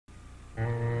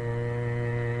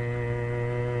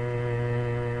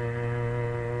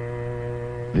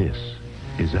This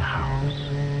is a house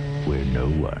where no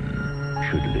one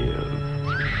should live.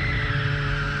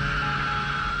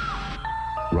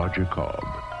 Roger Cobb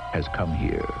has come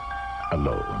here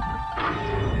alone.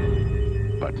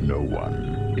 But no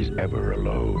one is ever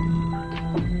alone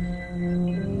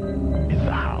in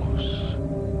the house.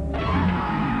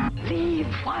 Leave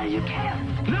while you can.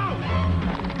 No!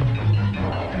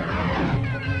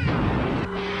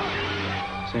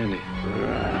 Sandy.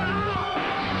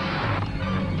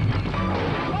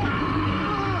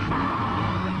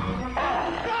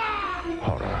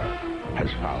 Horror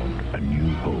has found a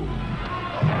new home.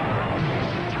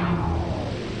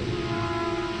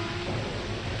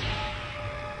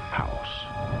 House.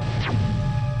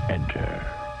 Enter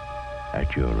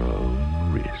at your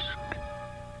own risk.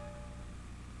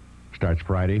 Starts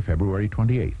Friday, February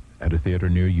 28th at a theater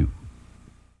near you.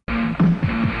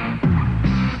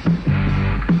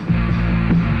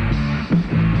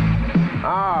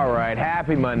 All right,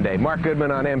 happy Monday. Mark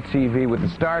Goodman on MTV with the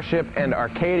Starship and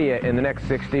Arcadia in the next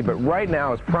 60. But right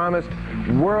now, as promised,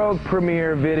 world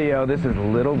premiere video. This is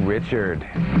Little Richard.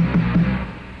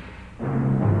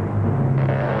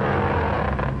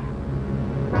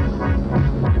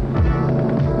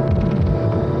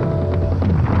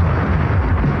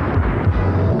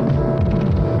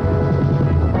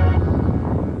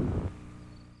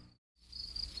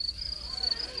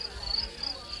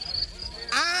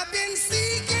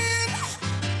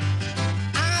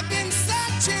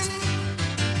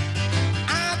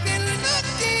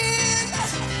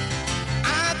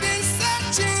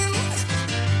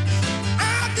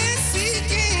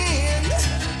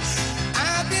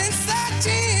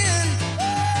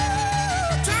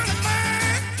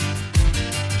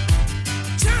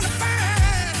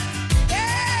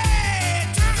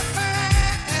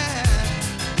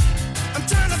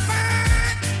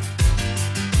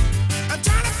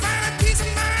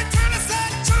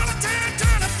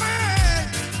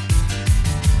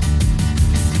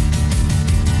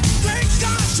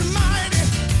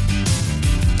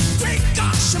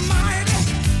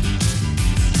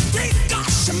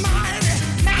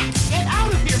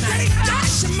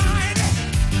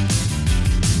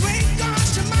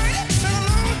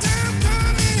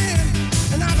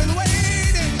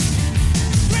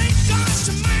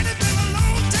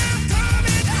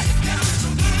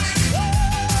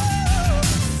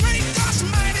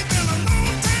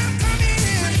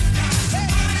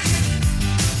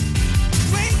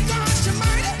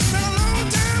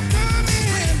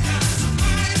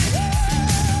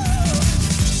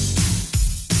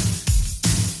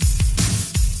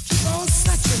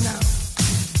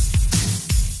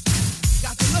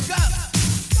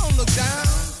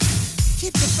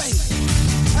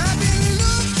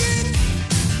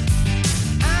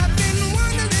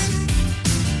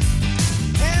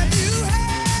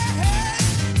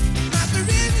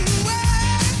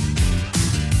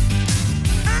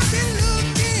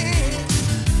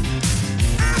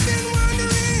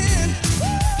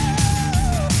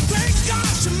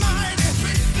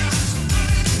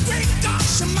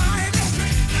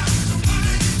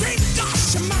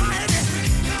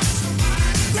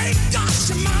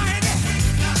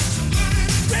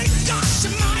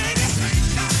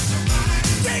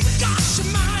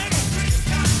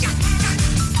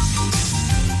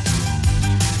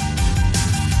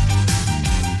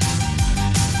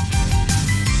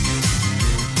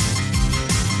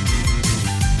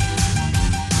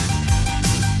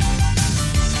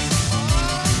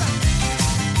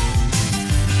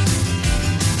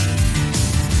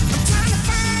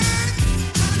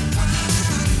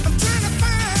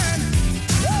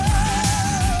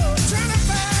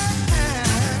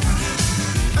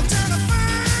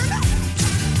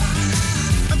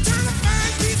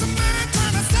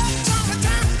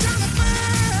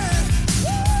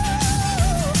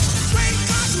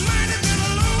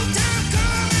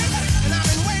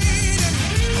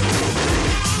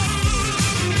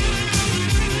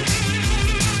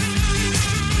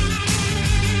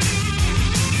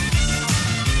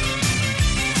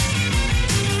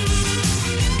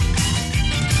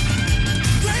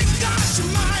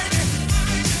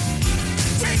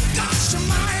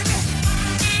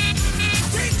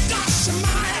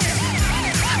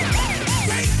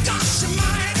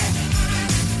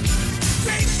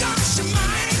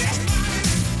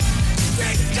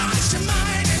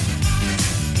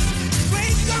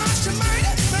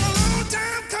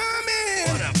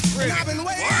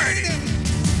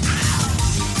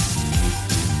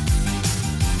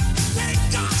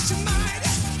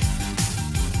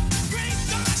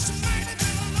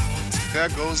 There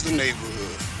goes the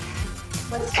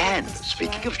neighborhood. And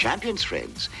speaking of champions,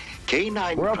 friends,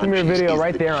 World premiere video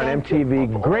right there on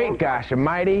MTV. Great Gosh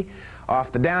Almighty,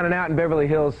 off the Down and Out in Beverly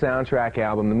Hills soundtrack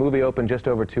album. The movie opened just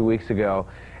over 2 weeks ago,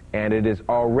 and it is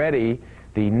already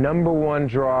the #1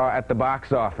 draw at the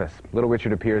box office. Little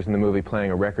Richard appears in the movie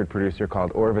playing a record producer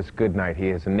called Orvis Goodnight. He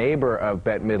is a neighbor of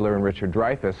Bette Midler and Richard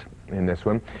Dreyfuss in this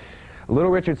one.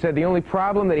 Little Richard said the only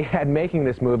problem that he had making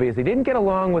this movie is he didn't get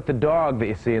along with the dog that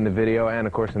you see in the video and,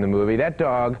 of course, in the movie. That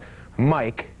dog,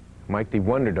 Mike the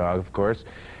Wonder Dog, of course,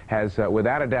 has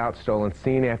without a doubt stolen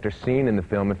scene after scene in the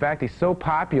film. In fact, he's so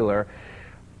popular,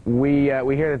 we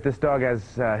hear that this dog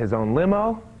has his own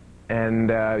limo, and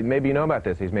maybe you know about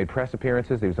this. He's made press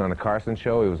appearances. He was on the Carson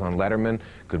Show. He was on Letterman,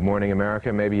 Good Morning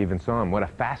America. Maybe you even saw him. What a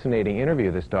fascinating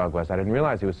interview this dog was. I didn't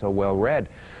realize he was so well read.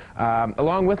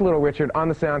 Along with Little Richard, on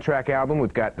the soundtrack album,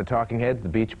 we've got the Talking Heads, the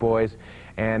Beach Boys,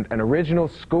 and an original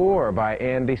score by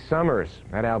Andy Summers.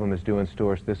 That album is due in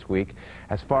stores this week.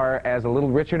 As far as a Little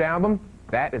Richard album,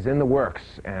 that is in the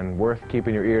works and worth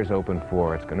keeping your ears open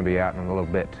for. It's going to be out in a little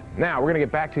bit. Now, we're going to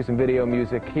get back to some video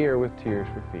music here with Tears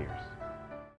for Fears.